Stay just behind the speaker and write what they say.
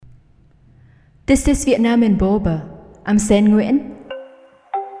This is Vietnam in Boba. I'm Sen Nguyen.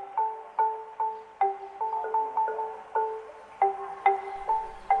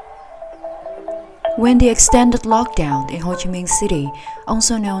 When the extended lockdown in Ho Chi Minh City,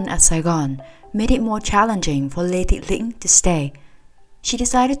 also known as Saigon, made it more challenging for Lê Thị Lĩnh to stay, she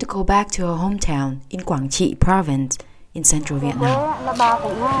decided to go back to her hometown in Quảng Trị province in central Vietnam. Là bà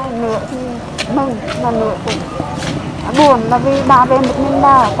cũng nửa thì mừng mà nửa cũng buồn là vì bà về một mình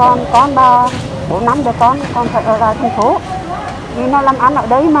bà, còn con bà 4 năm đứa con còn phải ở lại thành phố vì nó làm ăn ở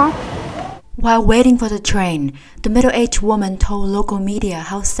đây mà. While waiting for the train, the middle-aged woman told local media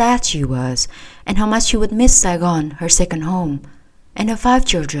how sad she was and how much she would miss Saigon, her second home, and her 5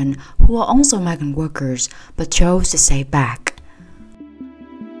 children who are also migrant workers but chose to stay back.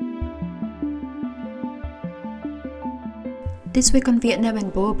 This week on Vietnam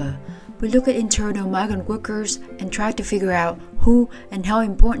and Boba, we look at internal migrant workers and try to figure out who and how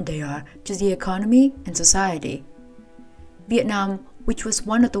important they are to the economy and society. Vietnam, which was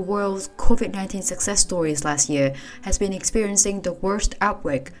one of the world's COVID-19 success stories last year, has been experiencing the worst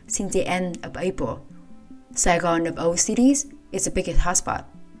outbreak since the end of April. Saigon, of all cities, is the biggest hotspot.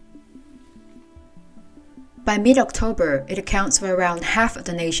 By mid-October, it accounts for around half of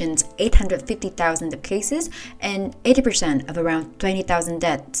the nation's 850,000 of cases and 80% of around 20,000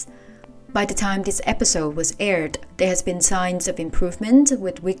 deaths. By the time this episode was aired, there has been signs of improvement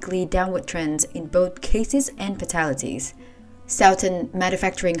with weekly downward trends in both cases and fatalities. Southern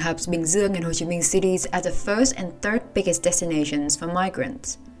manufacturing hubs Bình Dương and Ho Chi Minh cities are the first and third biggest destinations for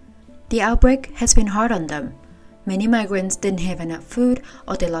migrants. The outbreak has been hard on them. Many migrants didn't have enough food,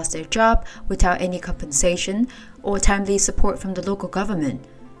 or they lost their job without any compensation or timely support from the local government.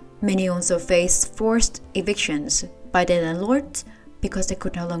 Many also faced forced evictions by their landlords because they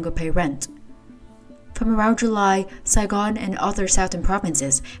could no longer pay rent. From around July, Saigon and other southern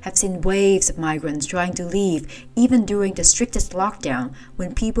provinces have seen waves of migrants trying to leave even during the strictest lockdown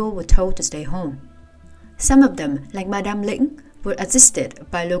when people were told to stay home. Some of them, like Madame Lĩnh, were assisted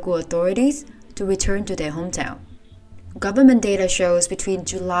by local authorities to return to their hometown. Government data shows between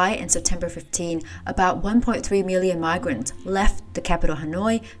July and September 15, about 1.3 million migrants left the capital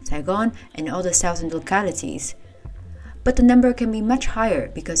Hanoi, Saigon, and other southern localities. But the number can be much higher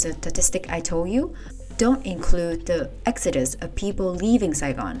because the statistic I told you don't include the exodus of people leaving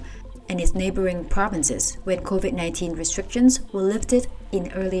Saigon and its neighboring provinces when COVID-19 restrictions were lifted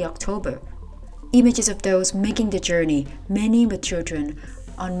in early October. Images of those making the journey, many with children,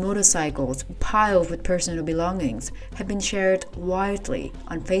 on motorcycles piled with personal belongings, have been shared widely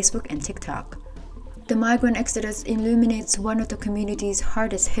on Facebook and TikTok. The migrant exodus illuminates one of the communities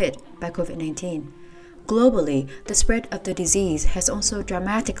hardest hit by COVID-19. Globally, the spread of the disease has also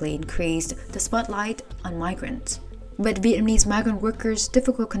dramatically increased the spotlight on migrants. But Vietnamese migrant workers'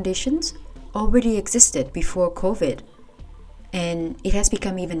 difficult conditions already existed before COVID, and it has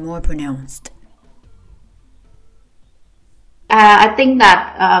become even more pronounced. I think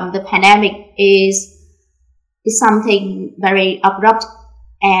that the pandemic is something very abrupt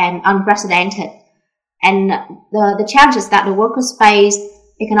and unprecedented, and the challenges that the workers face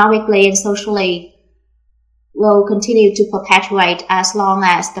economically and socially will continue to perpetuate as long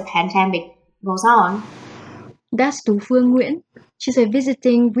as the pandemic goes on. That's Tu Phương Nguyễn. She's a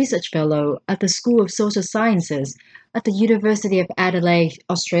visiting research fellow at the School of Social Sciences at the University of Adelaide,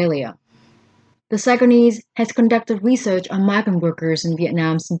 Australia. The Saigonese has conducted research on migrant workers in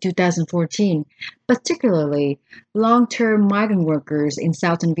Vietnam since 2014, particularly long-term migrant workers in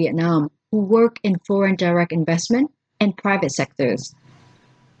southern Vietnam who work in foreign direct investment and private sectors.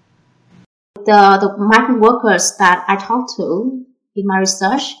 The migrant workers that I talked to in my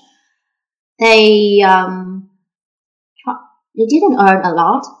research, they didn't earn a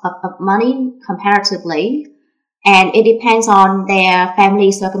lot of money comparatively, and it depends on their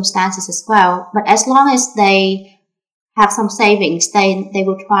family circumstances as well. But as long as they have some savings, they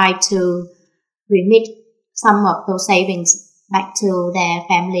will try to remit some of those savings back to their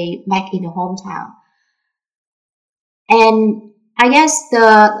family back in the hometown. And I guess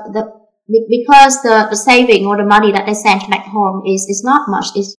because the saving or the money that they send back home is not much,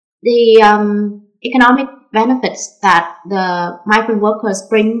 is the economic benefits that the migrant workers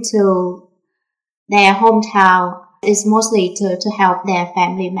bring to their hometown is mostly to help their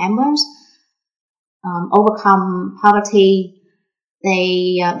family members overcome poverty.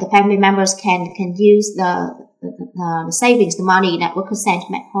 The family members can use the savings, the money that workers send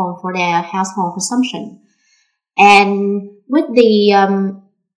back home for their household consumption. And with the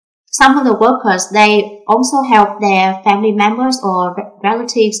some of the workers, they also help their family members or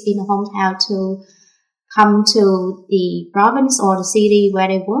relatives in the hometown to come to the province or the city where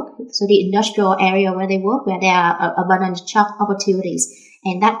they work, so the industrial area where they work, where there are abundant job opportunities,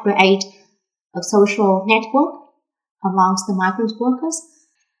 and that create a social network amongst the migrant workers.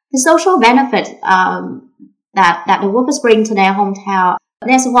 The social benefit that the workers bring to their hometown,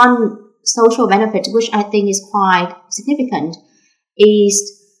 there's one social benefit which I think is quite significant,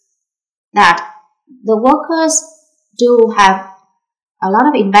 is that the workers do have a lot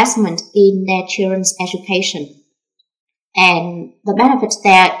of investment in their children's education. And the benefit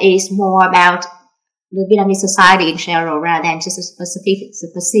there is more about the Vietnamese society in general rather than just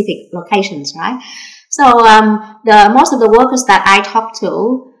specific locations, right? So most of the workers that I talk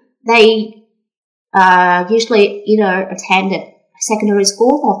to, they usually either attended secondary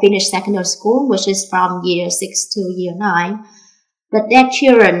school or finished secondary school, which is from year 6 to year 9. But their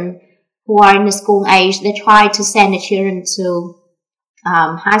children who are in the school age, they try to send their children to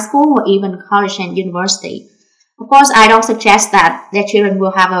high school or even college and university. Of course, I don't suggest that their children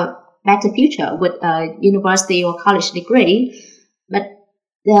will have a better future with a university or college degree, but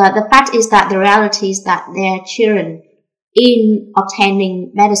the fact is that the reality is that their children, in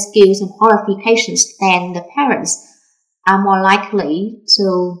obtaining better skills and qualifications than the parents, are more likely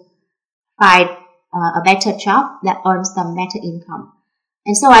to find a better job that earns them better income.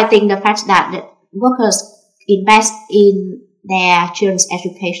 And so I think the fact that the workers invest in their children's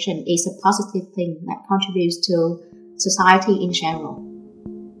education is a positive thing that contributes to society in general.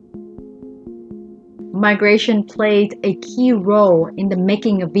 Migration played a key role in the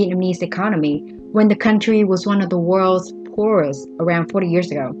making of Vietnamese economy when the country was one of the world's poorest around 40 years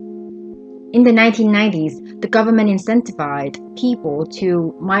ago. In the 1990s, the government incentivized people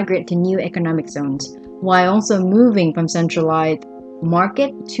to migrate to new economic zones, while also moving from centralized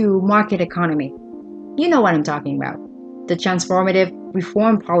market to market economy. You know what I'm talking about. The transformative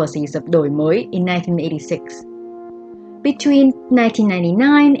reform policies of Đổi Mới in 1986. Between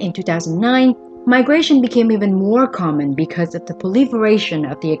 1999 and 2009, migration became even more common because of the proliferation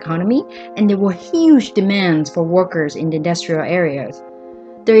of the economy, and there were huge demands for workers in the industrial areas.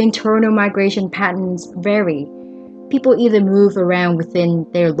 Their internal migration patterns vary. People either move around within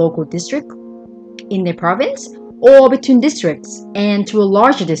their local district, in their province, or between districts and to a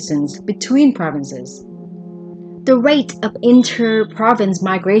larger distance between provinces. The rate of inter-province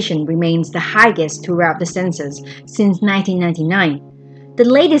migration remains the highest throughout the census since 1999. The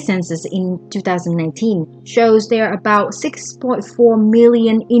latest census in 2019 shows there are about 6.4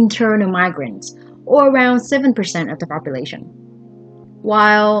 million internal migrants, or around 7% of the population,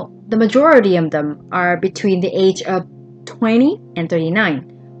 while the majority of them are between the age of 20 and 39,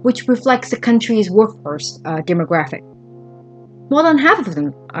 which reflects the country's workforce demographic. More than half of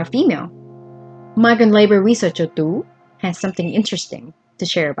them are female. Migrant labor researcher Tu has something interesting to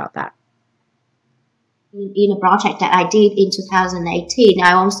share about that. In a project that I did in 2018,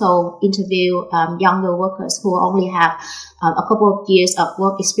 I also interviewed younger workers who only have a couple of years of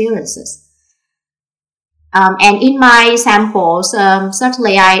work experiences. And in my samples,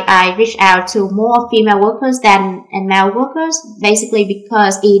 certainly I reached out to more female workers than male workers, basically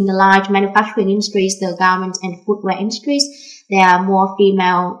because in the large manufacturing industries, the garment and footwear industries, there are more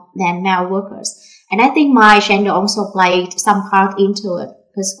female than male workers. And I think my gender also played some part into it,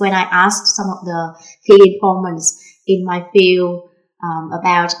 because when I asked some of the key informants in my field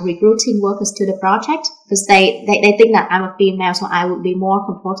about recruiting workers to the project, because they think that I'm a female, so I would be more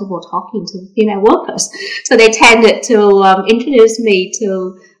comfortable talking to female workers. So they tended to introduce me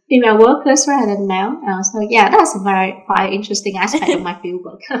to female workers rather than male. So yeah, that's a very quite interesting aspect of my field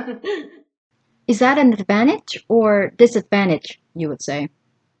work. Is that an advantage or disadvantage, you would say?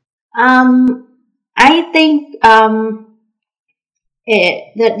 I think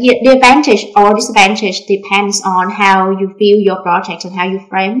the advantage or disadvantage depends on how you view your project and how you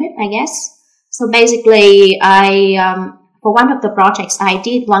frame it, I guess. So basically, for one of the projects, I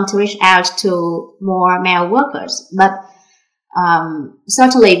did want to reach out to more male workers, but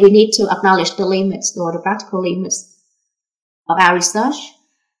certainly we need to acknowledge the limits or the practical limits of our research.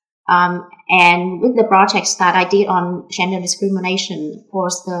 And with the projects that I did on gender discrimination, of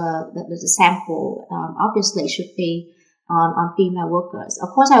course, the sample obviously should be on female workers. Of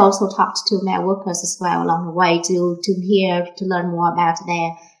course, I also talked to male workers as well along the way to learn more about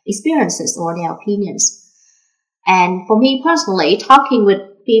their experiences or their opinions. And for me personally, talking with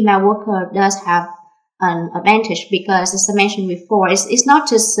female worker does have an advantage because, as I mentioned before, it's not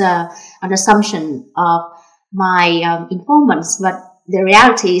just an assumption of my informants, but the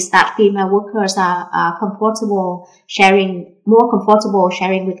reality is that female workers are more comfortable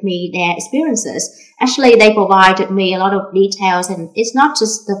sharing with me their experiences. Actually, they provided me a lot of details, and it's not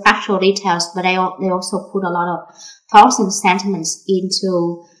just the factual details, but they also put a lot of thoughts and sentiments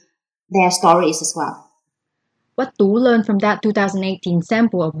into their stories as well. What Tu learned from that 2018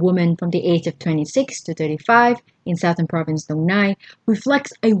 sample of women from the age of 26 to 35 in southern province Dong Nai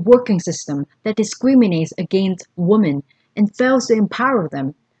reflects a working system that discriminates against women and fails to empower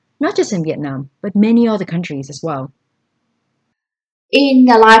them, not just in Vietnam, but many other countries as well. In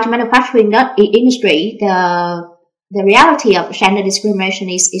the light manufacturing industry, the reality of gender discrimination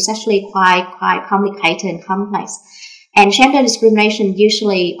is actually quite complicated and complex. And gender discrimination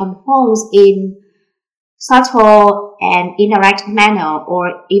usually unfolds in subtle and indirect manner,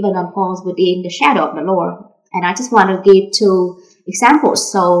 or even unfolds within the shadow of the law. And I just want to give 2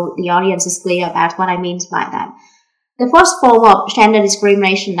 examples so the audience is clear about what I mean by that. The first form of gender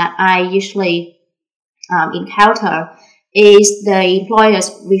discrimination that I usually encounter is the employer's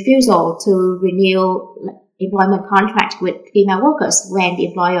refusal to renew employment contract with female workers when the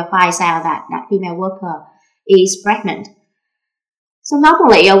employer finds out that that female worker is pregnant. So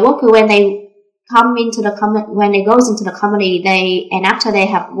normally a worker, when they goes into the company, and after they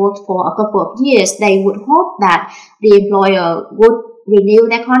have worked for a couple of years, they would hope that the employer would renew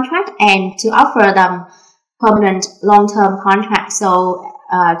their contract and to offer them permanent long-term contract. So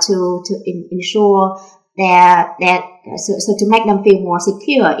to ensure so to make them feel more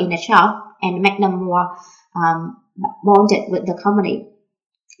secure in the job and make them more bonded with the company.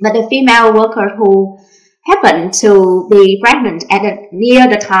 But the female worker who happen to be pregnant near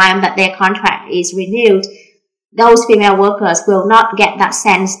the time that their contract is renewed, those female workers will not get that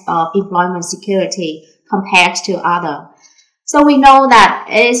sense of employment security compared to other. So we know that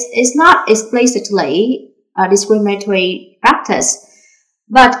it's not explicitly a discriminatory practice,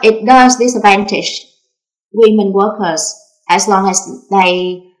 but it does disadvantage women workers as long as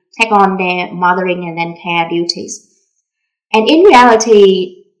they take on their mothering and then care duties. And in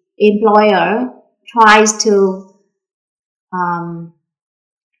reality, employer tries to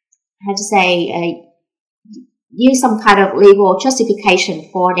use some kind of legal justification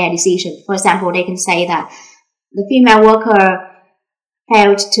for their decision. For example, they can say that the female worker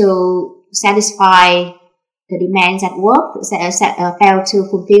failed to satisfy the demands at work, failed to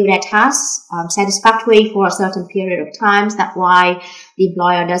fulfill their tasks satisfactorily for a certain period of time. That's why the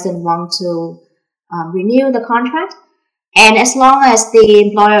employer doesn't want to renew the contract. And as long as the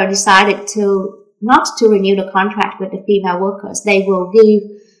employer decided not to renew the contract with the female workers, they will give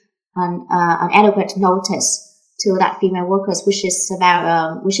an adequate notice to that female workers, which is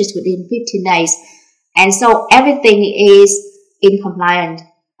within 15 days. And so everything is in compliance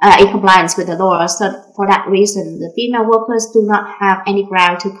with the law. So for that reason, the female workers do not have any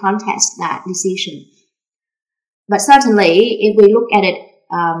ground to contest that decision. But certainly, if we look at it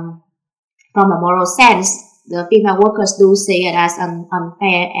from a moral sense, the female workers do see it as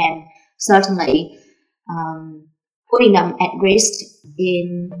unfair and certainly putting them at risk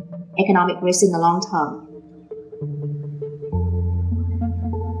in economic risk in the long term.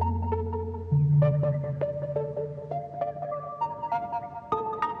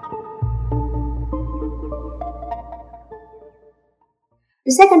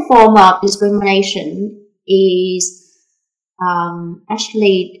 The second form of discrimination is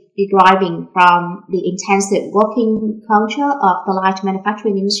actually deriving from the intensive working culture of the light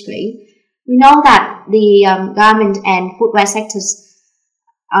manufacturing industry. We know that the garment and footwear sectors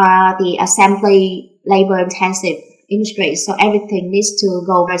are the assembly labor-intensive industries, so everything needs to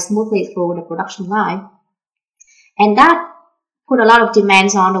go very smoothly through the production line. And that put a lot of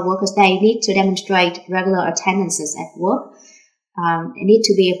demands on the workers. They need to demonstrate regular attendances at work. They need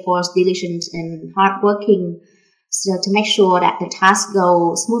to be, of course, diligent and hardworking, so to make sure that the tasks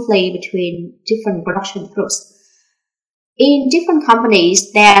go smoothly between different production groups. In different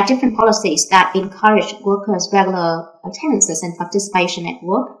companies, there are different policies that encourage workers' regular attendances and participation at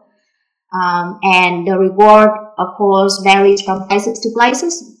work. And the reward, of course, varies from places to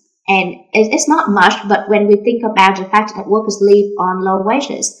places. And it's not much, but when we think about the fact that workers live on low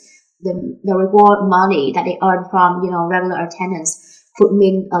wages, the reward money that they earn from, regular attendance could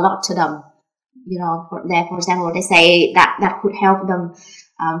mean a lot to them. For example, they say that could help them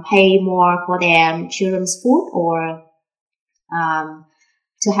pay more for their children's food, or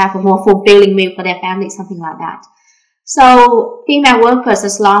to have a more fulfilling meal for their family, something like that. So female workers,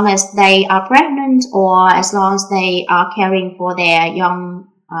 as long as they are pregnant or as long as they are caring for their young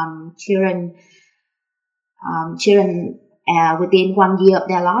children within 1 year of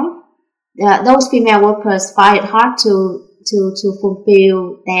their life, those female workers find it hard to to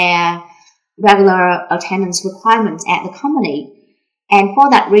fulfill their regular attendance requirements at the company. And for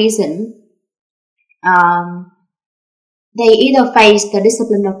that reason, they either face the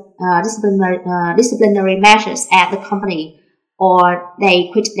disciplinary measures at the company or they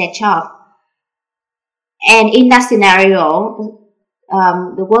quit their job. And in that scenario,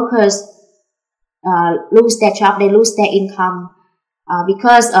 the workers lose their job, they lose their income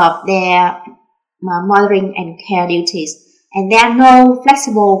because of their mothering and care duties. And there are no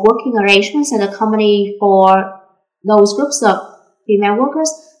flexible working arrangements at the company for those groups of female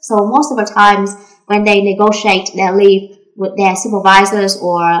workers. So most of the times when they negotiate their leave with their supervisors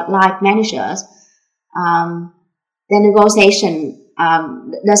or line managers, the negotiation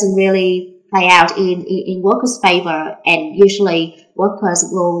doesn't really play out in workers' favor, and usually workers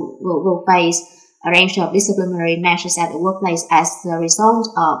will face a range of disciplinary measures at the workplace as the result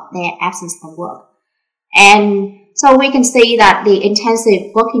of their absence from work. And so we can see that the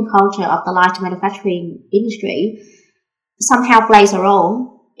intensive working culture of the light manufacturing industry somehow plays a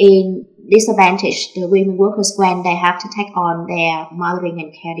role in disadvantage the women workers when they have to take on their mothering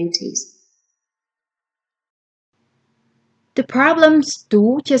and care duties. The problems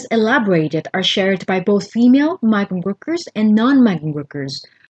Stu just elaborated are shared by both female migrant workers and non-migrant workers.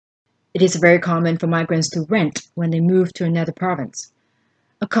 It is very common for migrants to rent when they move to another province.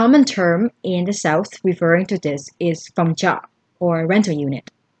 A common term in the South referring to this is famcha, or rental unit.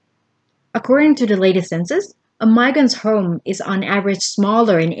 According to the latest census, a migrant's home is on average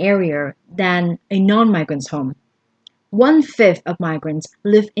smaller in area than a non-migrant's home. 1/5 of migrants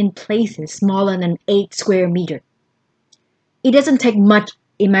live in places smaller than 8 square meters. It doesn't take much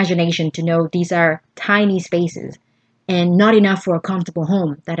imagination to know these are tiny spaces and not enough for a comfortable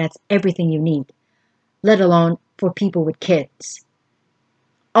home that has everything you need, let alone for people with kids.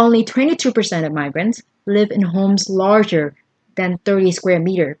 Only 22% of migrants live in homes larger than 30 square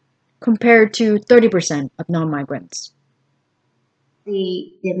meters, compared to 30% of non-migrants.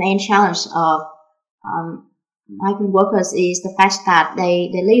 The main challenge of migrant workers is the fact that they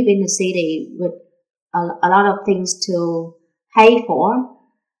live in the city with a lot of things to pay for.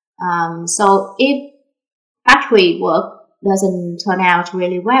 So if factory work doesn't turn out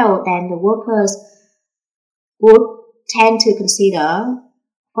really well, then the workers would tend to consider,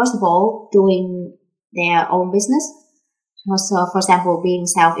 first of all, doing their own business. So, for example, being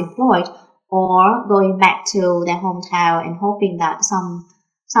self-employed or going back to their hometown and hoping that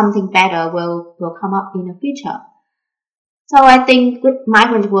something better will come up in the future. So I think with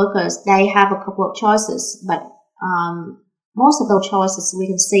migrant workers, they have a couple of choices, but most of those choices we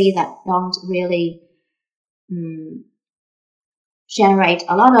can see that don't really generate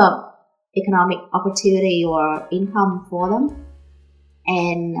a lot of economic opportunity or income for them.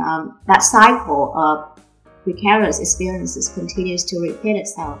 And that cycle of precarious experiences continues to repeat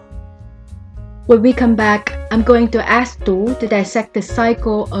itself. When we come back, I'm going to ask Tu to dissect the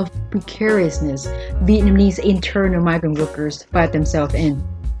cycle of precariousness Vietnamese internal migrant workers find themselves in.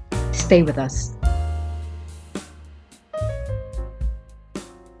 Stay with us.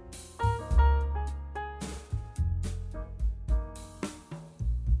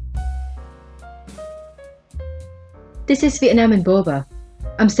 This is Vietnam in Boba.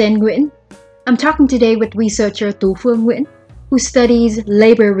 I'm Sen Nguyen. I'm talking today with researcher Tu Phương Nguyen, who studies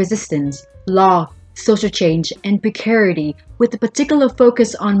labor resistance, law, social change, and precarity with a particular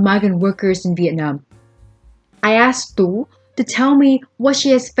focus on migrant workers in Vietnam. I asked Tu to tell me what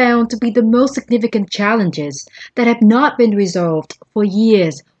she has found to be the most significant challenges that have not been resolved for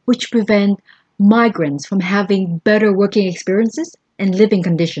years, which prevent migrants from having better working experiences and living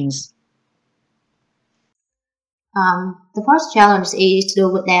conditions. The first challenge is to do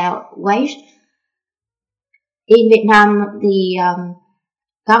with their wage. In Vietnam, the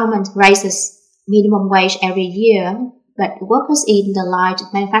government raises minimum wage every year, but workers in the light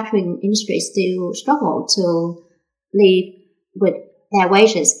manufacturing industry still struggle to live with their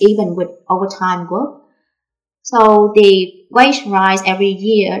wages, even with overtime work. So the wage rise every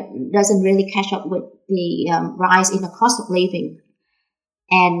year doesn't really catch up with the rise in the cost of living.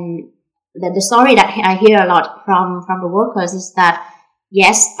 And the story that I hear a lot from the workers is that,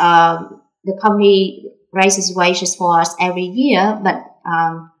 yes, the company raises wages for us every year, but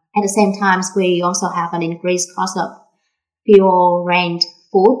at the same time, we also have an increased cost of fuel, rent,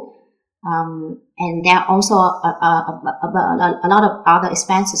 food, and there are also a lot of other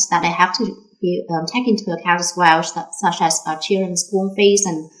expenses that they have to take into account as well, such as children's school fees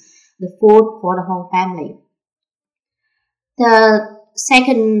and the food for the whole family. The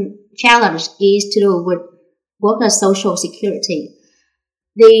second challenge is to do with workers' social security.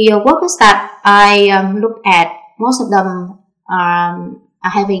 The workers that I looked at most of them are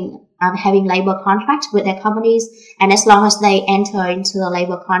having labor contracts with their companies, and as long as they enter into a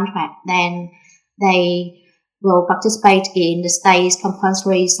labor contract, then they will participate in the state's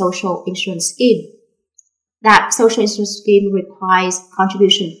compulsory social insurance scheme. That social insurance scheme requires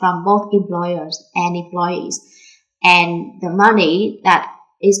contribution from both employers and employees, and the money that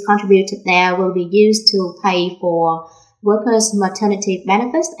is contributed there will be used to pay for workers' maternity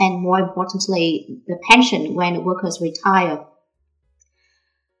benefits and, more importantly, the pension when workers retire.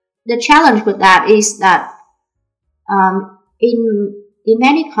 The challenge with that is that in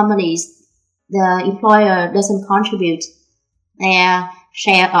many companies, the employer doesn't contribute their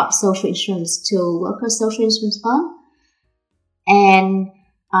share of social insurance to workers' social insurance fund, and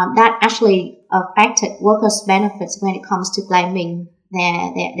that actually affected workers' benefits when it comes to claiming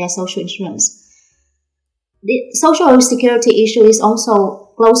their social insurance. The social security issue is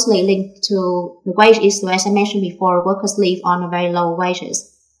also closely linked to the wage issue. As I mentioned before, workers live on very low wages.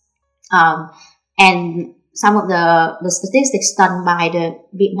 And some of the statistics done by the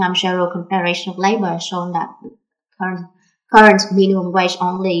Vietnam General Confederation of Labor have shown that current minimum wage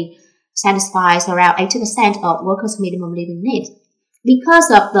only satisfies around 80% of workers' minimum living needs. Because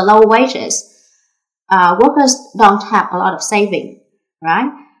of the low wages, workers don't have a lot of saving,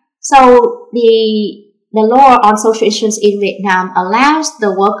 right? So the law on social insurance in Vietnam allows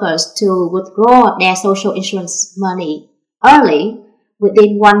the workers to withdraw their social insurance money early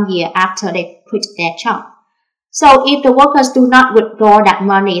within 1 year after they quit their job. So if the workers do not withdraw that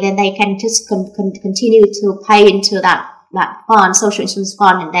money, then they can just continue to pay into that fund, social insurance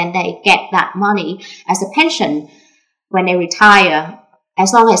fund, and then they get that money as a pension when they retire,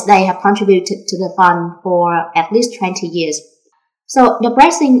 as long as they have contributed to the fund for at least 20 years. So the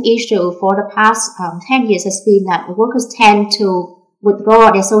pressing issue for the past 10 years has been that the workers tend to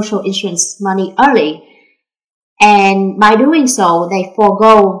withdraw their social insurance money early, and by doing so, they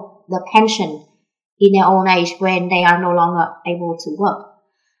forego the pension in their own age when they are no longer able to work.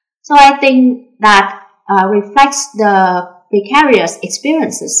 So I think that reflects the precarious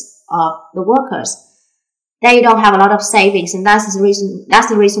experiences of the workers. They don't have a lot of savings, and that's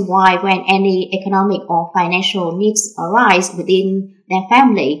the reason why when any economic or financial needs arise within their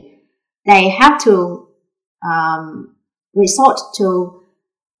family, they have to resort to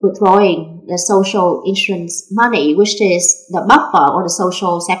withdrawing the social insurance money, which is the buffer or the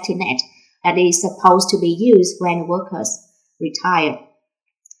social safety net that is supposed to be used when workers retire.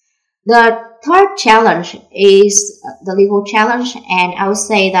 The third challenge is the legal challenge, and I would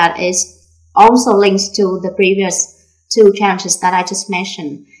say that is also links to the previous two challenges that I just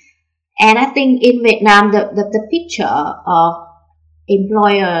mentioned. And I think in Vietnam, the picture of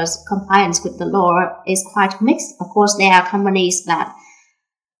employers' compliance with the law is quite mixed. Of course, there are companies that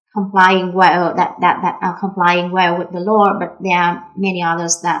complying well that are complying well with the law, but there are many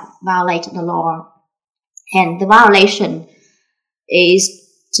others that violate the law, and the violation is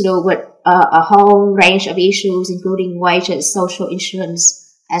to do with a whole range of issues, including wages, social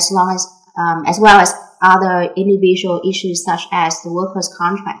insurance, as well as other individual issues such as the workers'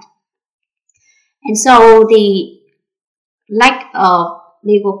 contract. And so the lack of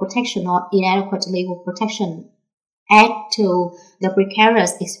legal protection or inadequate legal protection add to the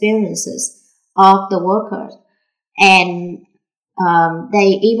precarious experiences of the workers, and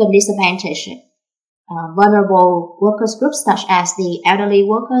they even disadvantage vulnerable workers groups such as the elderly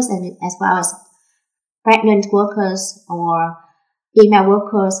workers, and as well as pregnant workers or female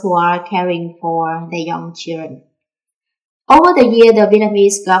workers who are caring for their young children. Over the year, the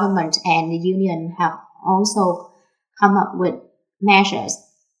Vietnamese government and the union have also come up with measures,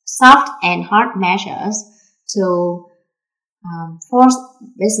 soft and hard measures, to force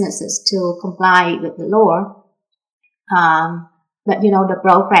businesses to comply with the law. But the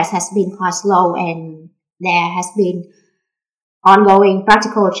progress has been quite slow, and there has been ongoing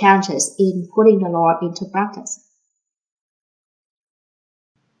practical challenges in putting the law into practice.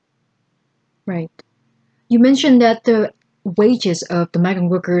 Right. You mentioned that the wages of the migrant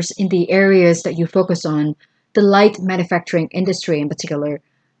workers in the areas that you focus on, the light manufacturing industry in particular,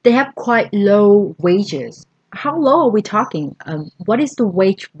 they have quite low wages. How low are we talking? What is the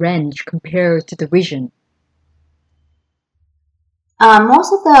wage range compared to the region?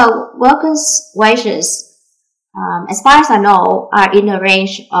 Most of the workers' wages, as far as I know, are in the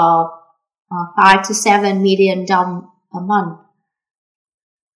range of 5 to 7 million dong a month.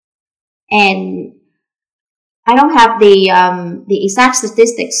 And I don't have the exact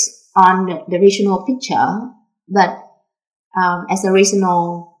statistics on the regional picture, but as a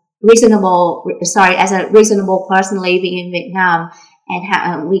reasonable person living in Vietnam,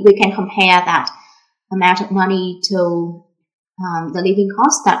 and we can compare that amount of money to the living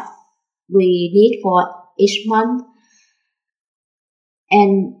cost that we need for each month.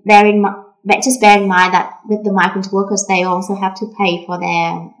 And just bear in mind that with the migrant workers, they also have to pay for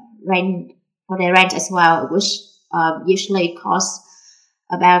their rent as well, which usually costs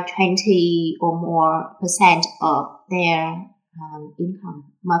about 20 or more percent of their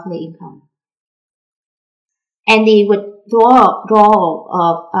monthly income. And the withdrawal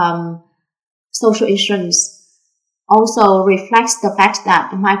of social insurance also reflects the fact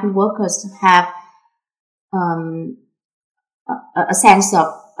that the migrant workers have a sense of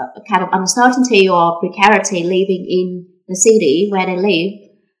a kind of uncertainty or precarity living in the city where they live.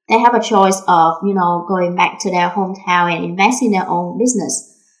 They have a choice of, going back to their hometown and invest in their own business.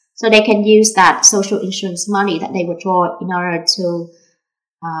 So they can use that social insurance money that they withdraw in order to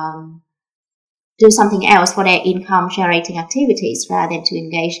do something else for their income generating activities rather than to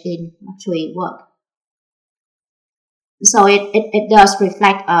engage in actually work. So it does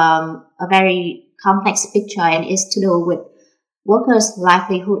reflect a very complex picture, and is to do with workers'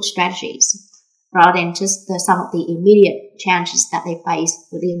 livelihood strategies rather than just some of the immediate challenges that they face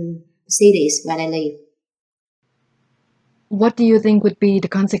within the cities where they live. What do you think would be the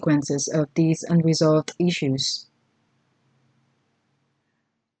consequences of these unresolved issues?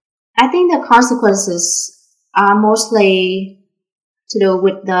 I think the consequences are mostly to do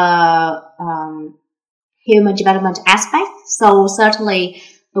with the human development aspect. So certainly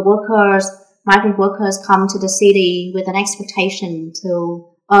the migrant workers come to the city with an expectation to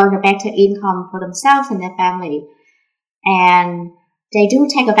earn a better income for themselves and their family. And they do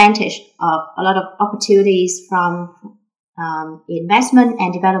take advantage of a lot of opportunities from investment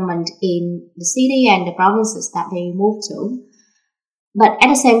and development in the city and the provinces that they move to. But at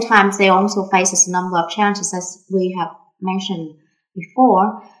the same time, they also face a number of challenges, as we have mentioned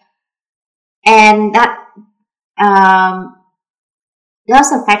before. And that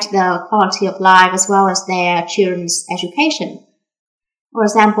does affect the quality of life as well as their children's education. For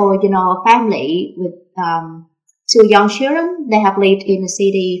example, a family with 2 young children, they have lived in the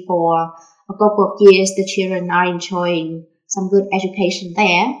city for a couple of years. The children are enjoying some good education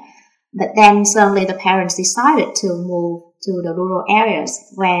there. But then suddenly the parents decided to move to the rural areas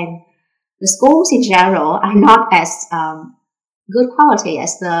when the schools in general are not as good quality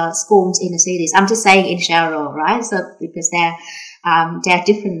as the schools in the cities. I'm just saying in general, right? So because there are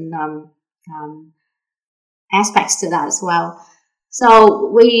different aspects to that as well.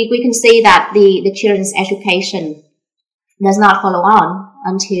 So we can see that the children's education does not follow on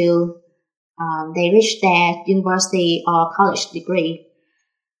until they reach their university or college degree,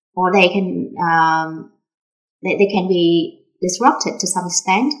 or they can be disrupted to some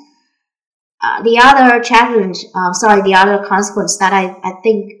extent. The other consequence that I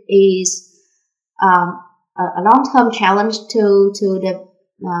think is a long-term challenge to the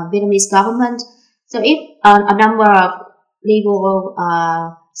Vietnamese government. So if a number of legal,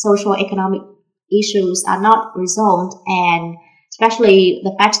 social, economic issues are not resolved, and especially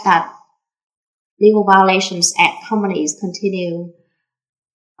the fact that legal violations at companies continue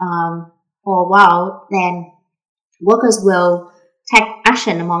for a while, then workers will take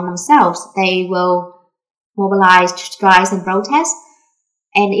action among themselves. They will mobilize strikes and protests.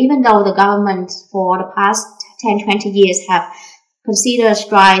 And even though the government for the past 10-20 years have considered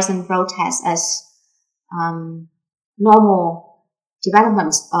strikes and protests as normal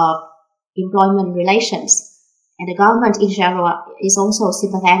developments of employment relations, and the government in general is also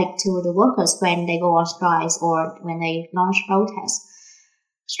sympathetic to the workers when they go on strikes or when they launch protests,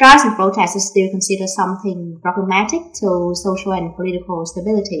 strikes and protests is still considered something problematic to social and political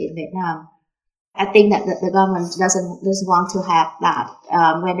stability in Vietnam. I think that the government doesn't want to have that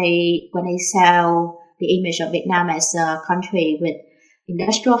when they sell the image of Vietnam as a country with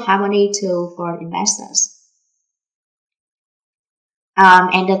industrial harmony to foreign investors.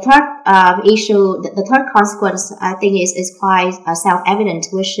 And the third issue, the third consequence, I think is quite self-evident,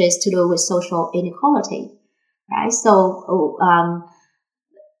 which is to do with social inequality, right? So,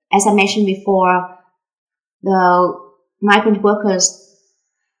 as I mentioned before, the migrant workers'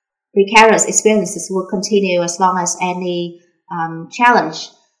 precarious experiences will continue as long as any challenge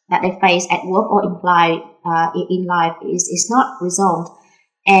that they face at work or in life is not resolved.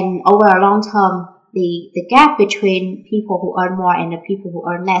 And over a long term, the gap between people who earn more and the people who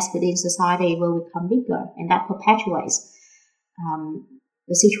earn less within society will become bigger, and that perpetuates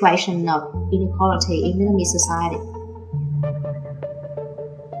the situation of inequality in Vietnamese society.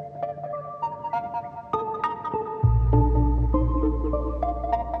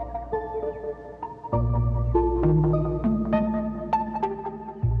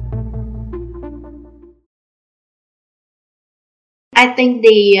 I think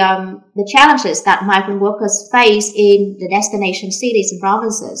the challenges that migrant workers face in the destination cities and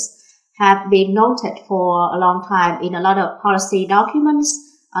provinces have been noted for a long time in a lot of policy documents,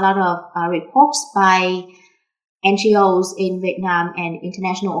 a lot of reports by NGOs in Vietnam and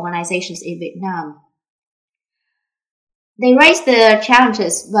international organizations in Vietnam. They raise the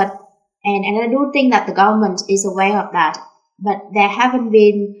challenges, but and I do think that the government is aware of that, but there haven't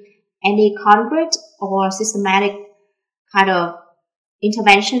been any concrete or systematic kind of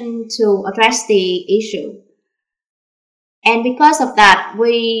intervention to address the issue. And because of that,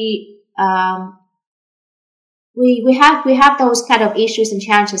 we have those kind of issues and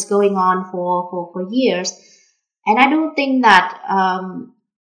challenges going on for years. And I do think that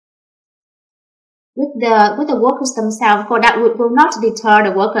with the workers themselves, of course, that will not deter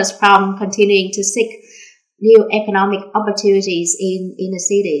the workers from continuing to seek new economic opportunities in the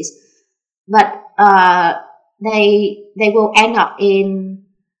cities, but they will end up in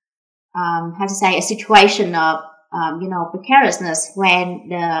a situation of precariousness when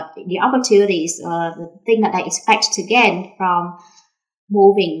the opportunities or the thing that they expect to gain from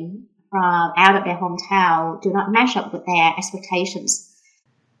moving from out of their hometown do not match up with their expectations.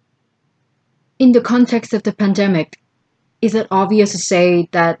 In the context of the pandemic, is it obvious to say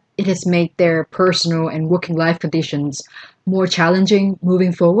that it has made their personal and working life conditions more challenging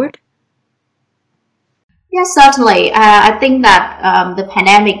moving forward? Yes, certainly. I think that the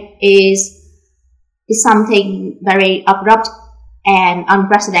pandemic is something very abrupt and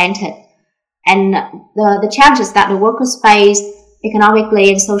unprecedented, and the challenges that the workers face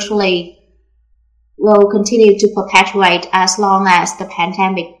economically and socially will continue to perpetuate as long as the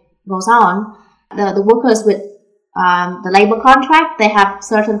pandemic goes on. The workers with the labor contract, they have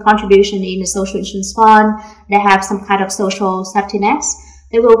certain contribution in the social insurance fund, they have some kind of social safety nets,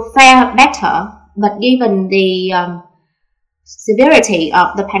 they will fare better. But given the severity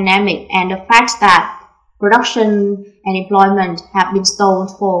of the pandemic and the fact that production and employment have been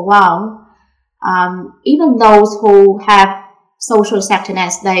stalled for a while, even those who have social safety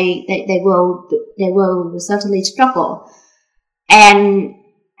nets, they will certainly struggle. And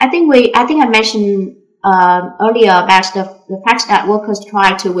I think I mentioned earlier about the fact that workers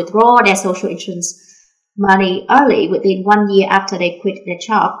try to withdraw their social insurance money early, within 1 year after they quit their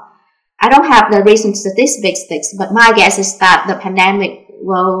job. I don't have the recent statistics, but my guess is that the pandemic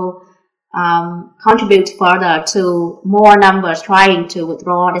will contribute further to more numbers trying to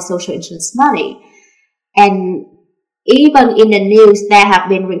withdraw their social insurance money. And even in the news, there have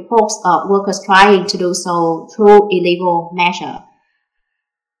been reports of workers trying to do so through illegal measure,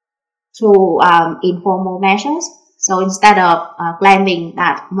 through informal measures. So instead of claiming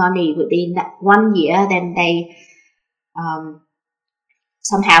that money within that 1 year, then they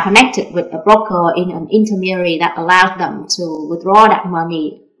somehow connected with a broker in an intermediary that allowed them to withdraw that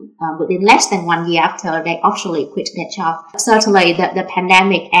money within less than 1 year after they officially quit their job. Certainly the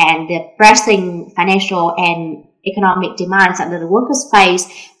pandemic and the pressing financial and economic demands that the workers face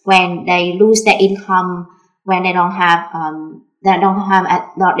when they lose their income, when they don't have the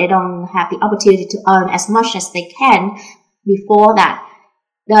opportunity to earn as much as they can before that,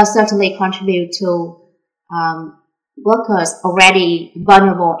 does certainly contribute to workers already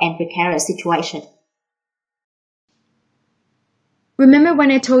vulnerable and precarious situation. Remember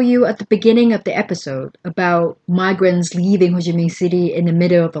when I told you at the beginning of the episode about migrants leaving Ho Chi Minh City in the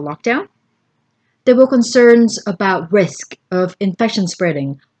middle of the lockdown? There were concerns about risk of infection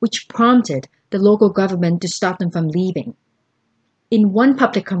spreading, which prompted the local government to stop them from leaving. In one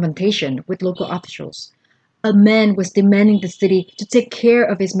public confrontation with local officials, a man was demanding the city to take care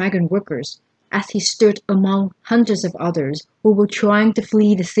of his migrant workers as he stood among hundreds of others who were trying to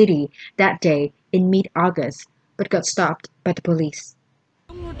flee the city that day in mid-August but got stopped by the police.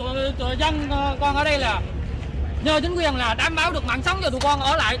 We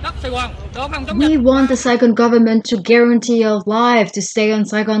want the Saigon government to guarantee our life to stay on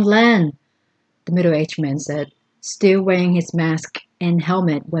Saigon land, the middle-aged man said, still wearing his mask and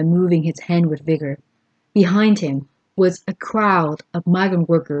helmet while moving his hand with vigor. Behind him was a crowd of migrant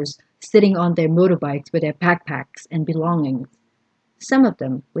workers sitting on their motorbikes with their backpacks and belongings, some of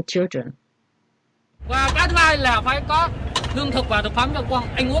them with children. Và cái thứ hai là phải có lương thực và thực phẩm cho con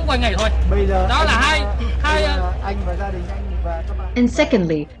anh uống qua ngày thôi. Đó là hai anh và gia đình anh và các bạn. And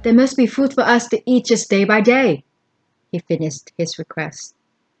secondly, there must be food for us to eat just day by day. He finished his request.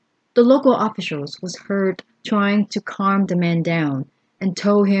 The local officials was heard trying to calm the man down and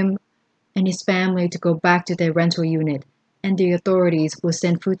told him and his family to go back to their rental unit, and the authorities will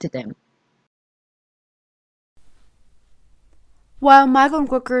send food to them. While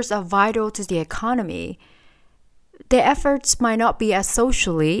migrant workers are vital to the economy, their efforts might not be as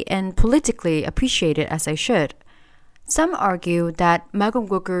socially and politically appreciated as they should. Some argue that migrant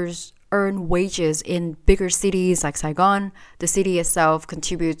workers earn wages in bigger cities like Saigon. The city itself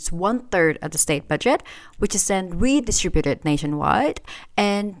contributes 1/3 of the state budget, which is then redistributed nationwide,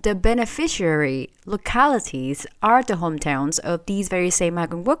 and the beneficiary localities are the hometowns of these very same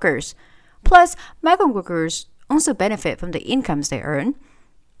migrant workers. Plus, migrant workers also benefit from the incomes they earn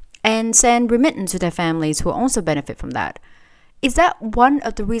and send remittance to their families who also benefit from that. Is that one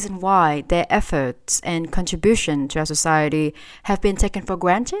of the reasons why their efforts and contribution to our society have been taken for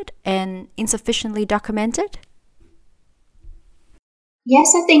granted and insufficiently documented?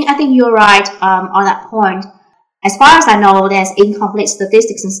 Yes, I think you're right on that point. As far as I know, there's incomplete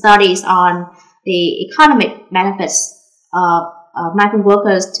statistics and studies on the economic benefits of migrant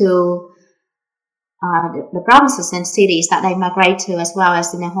workers to the provinces and cities that they migrate to, as well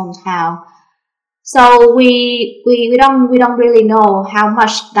as in their hometown. So we don't really know how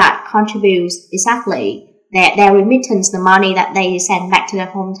much that contributes exactly. Their remittance, the money that they send back to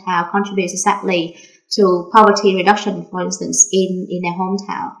their hometown, contributes exactly to poverty reduction, for instance, in their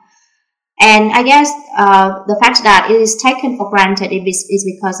hometown. And I guess the fact that it is taken for granted is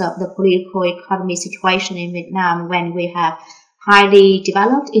because of the political economy situation in Vietnam, when we have highly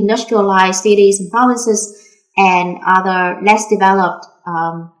developed, industrialized cities and provinces, and other less developed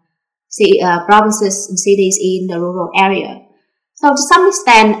provinces and cities in the rural area. So to some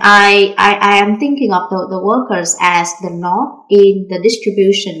extent, I am thinking of the workers as the node in the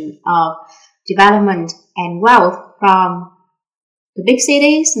distribution of development and wealth from the big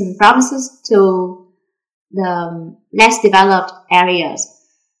cities and provinces to the less developed areas.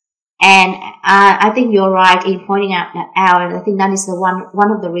 And I think you're right in pointing out that out. And I think that is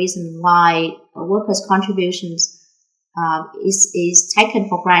one of the reasons why workers' contributions is taken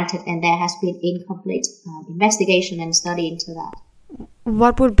for granted, and there has been incomplete investigation and study into that.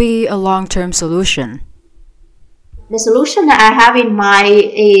 What would be a long-term solution? The solution that I have in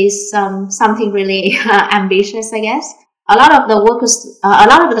mind is something really ambitious, I guess. A lot of the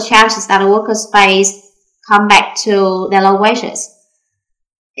challenges that the workers face come back to their low wages.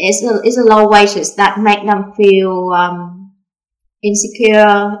 It's the low wages that make them feel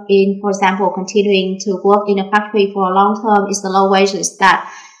insecure in, for example, continuing to work in a factory for a long term. It's the low wages that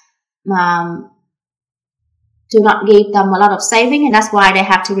do not give them a lot of saving, and that's why they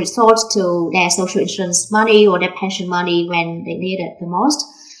have to resort to their social insurance money or their pension money when they need it the most.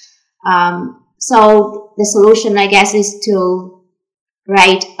 So the solution, I guess, is to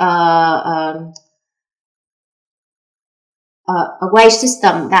create a wage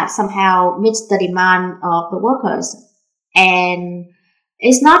system that somehow meets the demand of the workers. And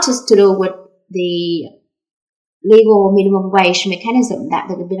it's not just to do with the legal minimum wage mechanism that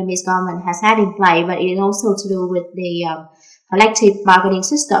the Vietnamese government has had in play, but it is also to do with the collective bargaining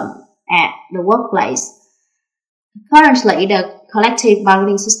system at the workplace. Currently, the collective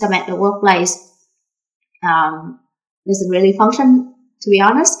bargaining system at the workplace doesn't really function, to be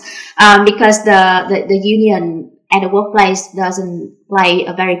honest, because the union at the workplace doesn't play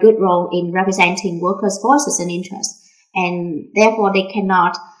a very good role in representing workers' voices and interests, and therefore they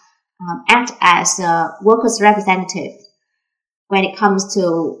cannot act as a workers' representative when it comes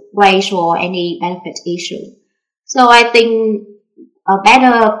to wage or any benefit issue. So I think a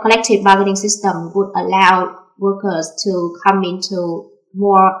better collective bargaining system would allow workers to come into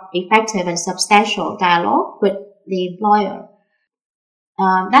more effective and substantial dialogue with the employer.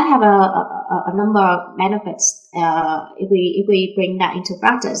 That have a number of benefits. If we bring that into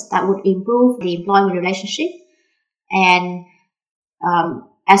practice, that would improve the employment relationship, and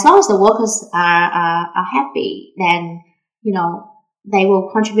as long as the workers are happy, then they will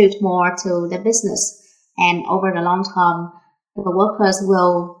contribute more to the business, and over the long term, the workers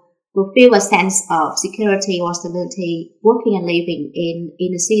will feel a sense of security or stability working and living in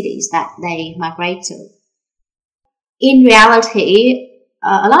the cities that they migrate to. In reality,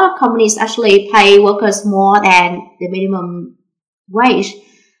 a lot of companies actually pay workers more than the minimum wage,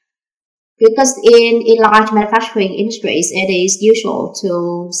 because in large manufacturing industries, it is usual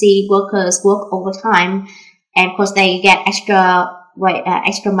to see workers work overtime, and of course they get extra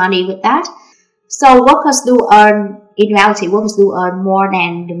money with that. So in reality, workers do earn more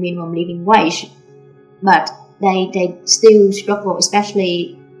than the minimum living wage, but they still struggle,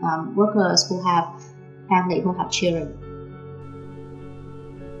 especially workers who have family, who have children.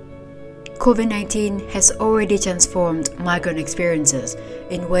 COVID-19 has already transformed migrant experiences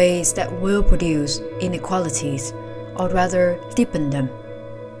in ways that will produce inequalities, or rather deepen them.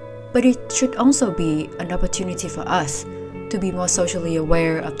 But it should also be an opportunity for us to be more socially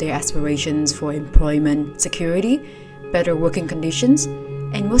aware of their aspirations for employment security, better working conditions,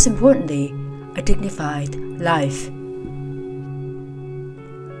 and most importantly, a dignified life.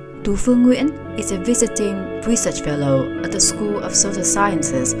 Tu Phương Nguyễn is a visiting research fellow at the School of Social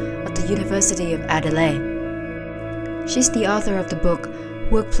Sciences at the University of Adelaide. She's the author of the book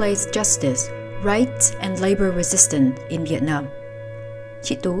Workplace Justice, Rights and Labor Resistance in Vietnam.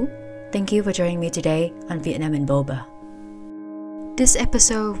 Chị Tú, thank you for joining me today on Vietnam in Boba. This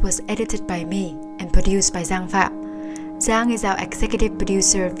episode was edited by me and produced by Giang Phạm. Giang is our executive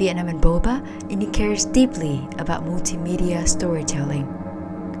producer of Vietnam in Boba, and he cares deeply about multimedia storytelling.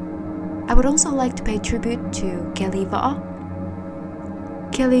 I would also like to pay tribute to Kelly Võ.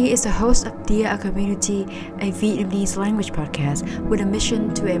 Kelly is the host of Dear a Community, a Vietnamese language podcast with a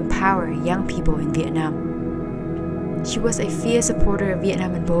mission to empower young people in Vietnam. She was a fierce supporter of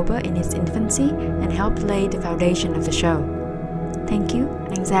Vietnam in Boba in its infancy and helped lay the foundation of the show. Thank you,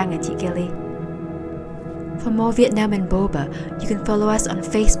 anh Giang and chị Kelly. For more Vietnam in Boba, you can follow us on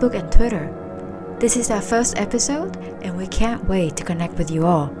Facebook and Twitter. This is our first episode, and we can't wait to connect with you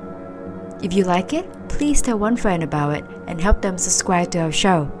all. If you like it, please tell one friend about it and help them subscribe to our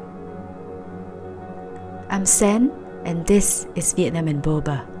show. I'm Sen, and this is Vietnam in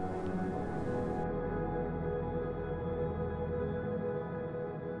Boba.